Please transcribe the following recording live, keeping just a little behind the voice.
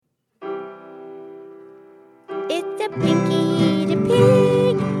It's the Pinky the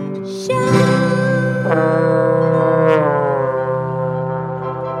Pig Show.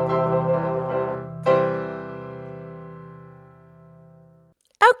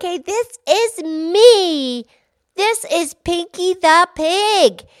 Okay, this is me. This is Pinky the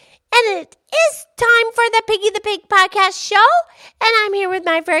Pig. And it is time for the Pinky the Pig podcast show. And I'm here with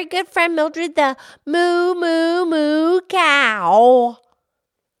my very good friend Mildred the Moo Moo Moo Cow.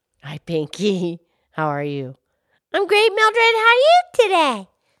 Hi, Pinky. How are you? I'm great, Mildred. How are you today?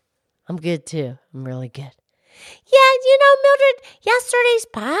 I'm good, too. I'm really good. Yeah, Mildred, yesterday's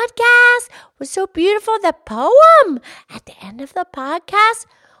podcast was so beautiful. The poem at the end of the podcast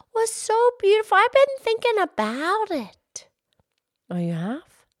was so beautiful. I've been thinking about it. Oh, you have?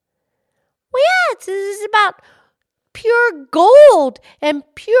 Well, yeah, this is about pure gold and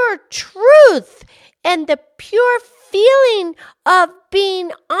pure truth and the pure feeling of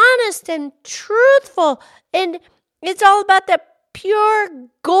being honest and truthful. And it's all about the pure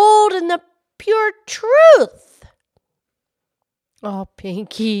gold and the pure truth. Oh,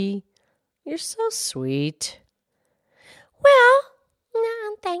 Pinky, you're so sweet. Well,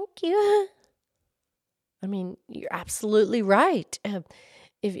 no, thank you. I mean, you're absolutely right.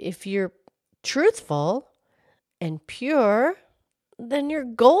 If you're truthful and pure, then you're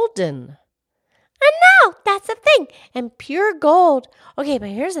golden. I know, that's the thing. And pure gold. Okay, but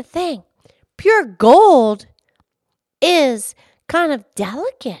here's the thing. Pure gold is kind of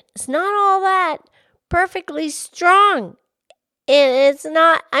delicate. It's not all that perfectly strong. It's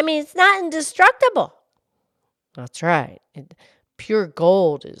not indestructible. That's right. Pure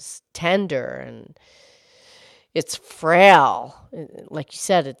gold is tender and it's frail. Like you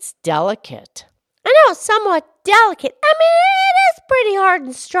said, it's delicate. I know, somewhat delicate. I mean, it is pretty hard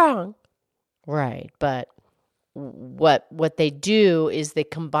and strong. Right, but what they do is they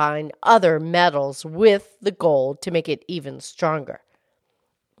combine other metals with the gold to make it even stronger.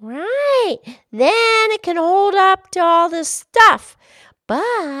 Right, then it can hold up to all this stuff.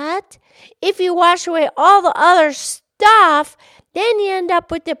 But if you wash away all the other stuff, then you end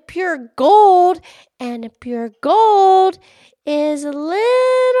up with the pure gold, and the pure gold is a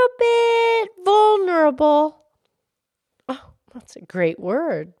little bit vulnerable. Oh, that's a great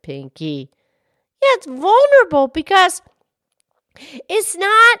word, Pinky. Yeah, it's vulnerable because it's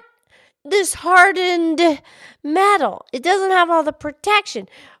not this hardened metal. It doesn't have all the protection.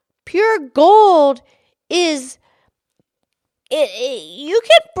 Pure gold is, you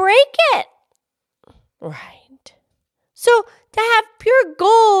can break it. Right. So to have pure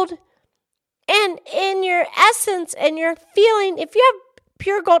gold and in your essence and your feeling, if you have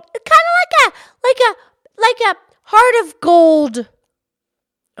pure gold, it's kind of like a heart of gold.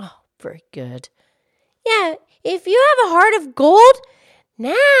 Oh, very good. Yeah, if you have a heart of gold,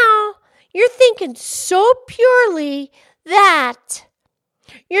 now you're thinking so purely that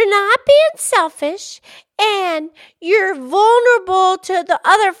you're not being selfish and you're vulnerable to the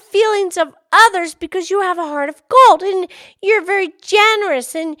other feelings of others because you have a heart of gold and you're very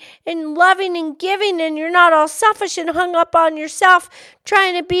generous and loving and giving, and you're not all selfish and hung up on yourself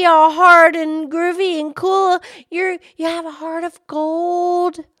trying to be all hard and groovy and cool. You have a heart of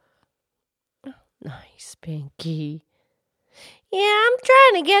gold. Nice, Pinky. Yeah, I'm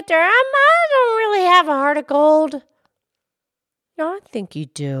trying to get there. I don't really have a heart of gold. No, I think you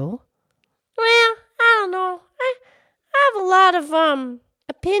do. Well, I don't know. I have a lot of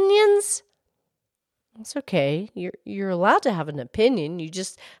opinions. It's okay. You're allowed to have an opinion. You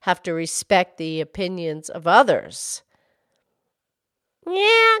just have to respect the opinions of others.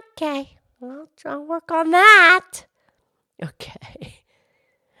 Yeah, okay. I'll work on that. Okay.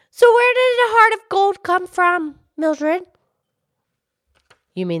 So where did the heart of gold come from, Mildred?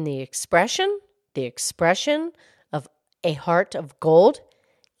 You mean the expression? The expression of a heart of gold?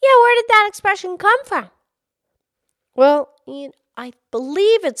 Yeah, where did that expression come from? Well, I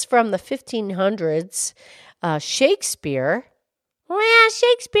believe it's from the 1500s. Shakespeare. Oh, yeah,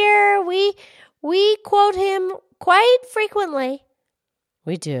 Shakespeare. We quote him quite frequently.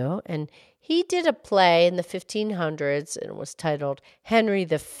 We do, and he did a play in the 1500s, and it was titled Henry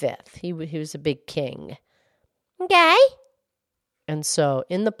V. He was a big king. Okay. And so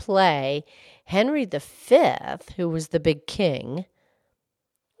in the play, Henry V, who was the big king,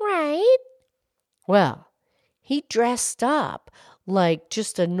 right? Well, he dressed up like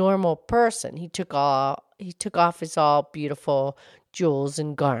just a normal person. He took off his all beautiful jewels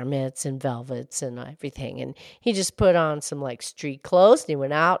and garments and velvets and everything, and he just put on some like street clothes, and he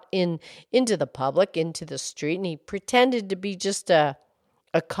went out into the public, into the street, and he pretended to be just a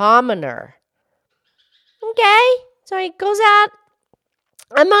commoner. Okay, so he goes out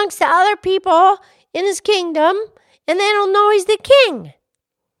amongst the other people in his kingdom, and then he'll know he's the king.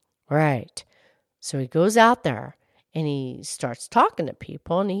 Right. So he goes out there and he starts talking to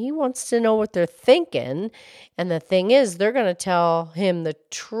people and he wants to know what they're thinking. And the thing is, they're going to tell him the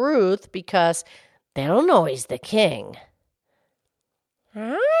truth because they don't know he's the king.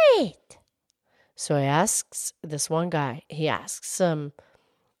 Right. So he asks this one guy, he asks him,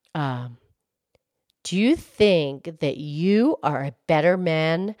 do you think that you are a better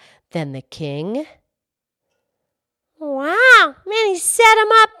man than the king? Wow, man, he set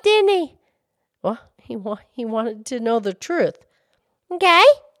him up, didn't he? Well, he wanted to know the truth. Okay.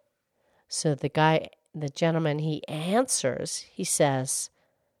 So the gentleman, he answers, he says,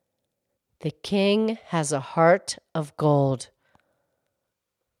 the king has a heart of gold.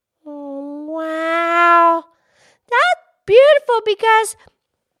 Oh, wow. That's beautiful because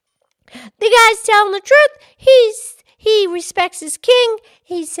the guy's telling the truth. He respects his king.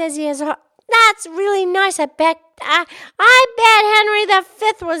 He says he has a heart. That's really nice. I bet Henry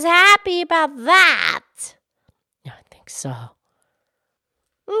V was happy about that. I think so.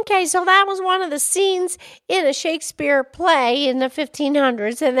 Okay, so that was one of the scenes in a Shakespeare play in the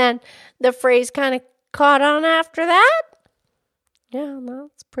 1500s, and then the phrase kind of caught on after that. Yeah,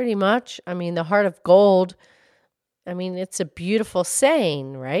 that's pretty much. I mean, the heart of gold. I mean, it's a beautiful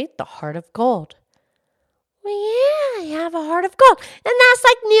saying, right? The heart of gold. Well, yeah, you have a heart of gold. And that's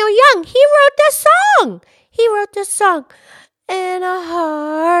like Neil Young. He wrote this song. And a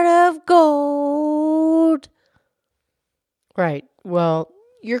heart of gold. Right. Well,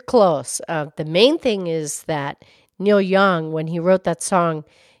 you're close. The main thing is that Neil Young, when he wrote that song,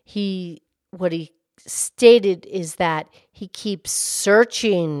 what he stated is that he keeps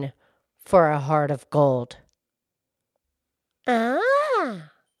searching for a heart of gold. Ah.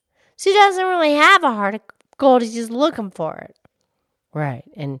 So he doesn't really have a heart of gold. He's just looking for it. Right.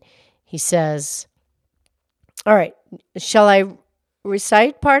 And he says, all right, shall I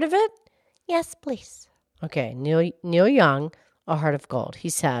recite part of it? Yes, please. Okay. Neil Young, A Heart of Gold. He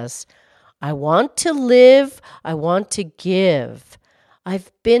says, I want to live. I want to give.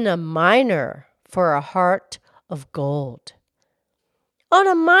 I've been a miner for a heart of gold. Oh,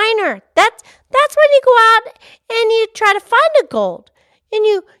 the miner. That's when you go out and you try to find the gold.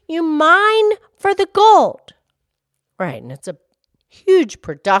 And you mine for the gold. Right, and it's a huge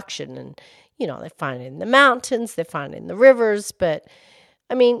production. And, they find it in the mountains, they find it in the rivers. But,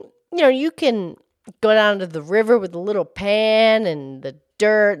 I mean, you can go down to the river with a little pan and the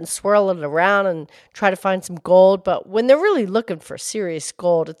dirt and swirl it around and try to find some gold. But when they're really looking for serious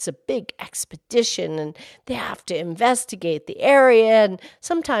gold, it's a big expedition and they have to investigate the area. And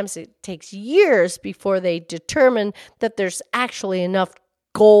sometimes it takes years before they determine that there's actually enough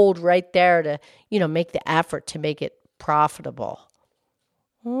gold right there to, make the effort to make it profitable.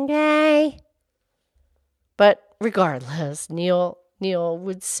 Okay. But regardless, Neil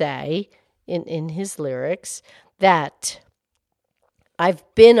would say in his lyrics that I've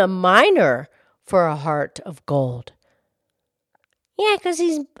been a miner for a heart of gold. Yeah, because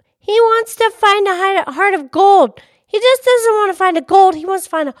he wants to find a heart of gold. He just doesn't want to find a gold. He wants to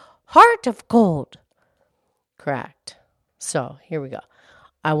find a heart of gold. Correct. So here we go.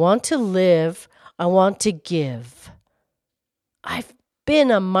 I want to live. I want to give. I've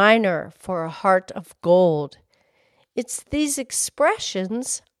been a miner for a heart of gold. It's these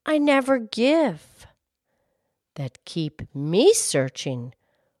expressions I never give that keep me searching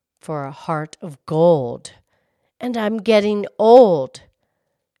for a heart of gold. And I'm getting old.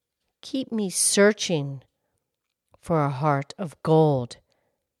 Keep me searching for a heart of gold.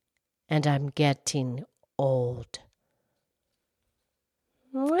 And I'm getting old.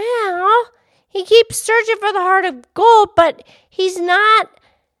 Well, he keeps searching for the heart of gold, but he's not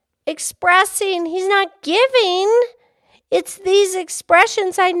expressing, he's not giving. It's these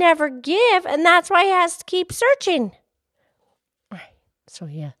expressions I never give, and that's why he has to keep searching. Right. So,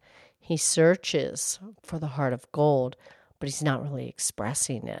 yeah, he searches for the heart of gold, but he's not really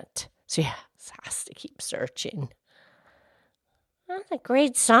expressing it. So, yeah, he has to keep searching. That's a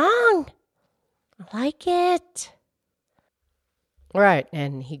great song. I like it. Right,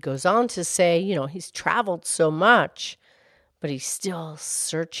 and he goes on to say, he's traveled so much, but he's still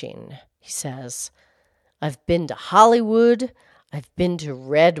searching. He says, I've been to Hollywood, I've been to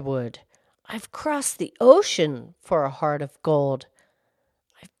Redwood, I've crossed the ocean for a heart of gold.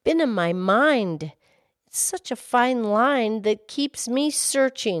 I've been in my mind. It's such a fine line that keeps me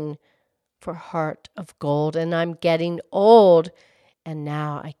searching for a heart of gold, and I'm getting old, and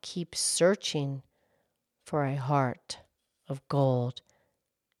now I keep searching for a heart of gold,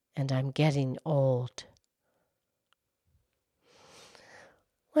 and I'm getting old.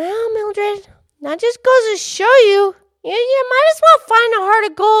 Well, Mildred, That just goes to show you, you might as well find a heart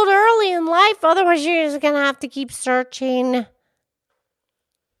of gold early in life. Otherwise, you're just going to have to keep searching.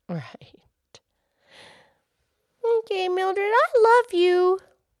 Right. Okay, Mildred, I love you.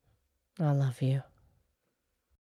 I love you.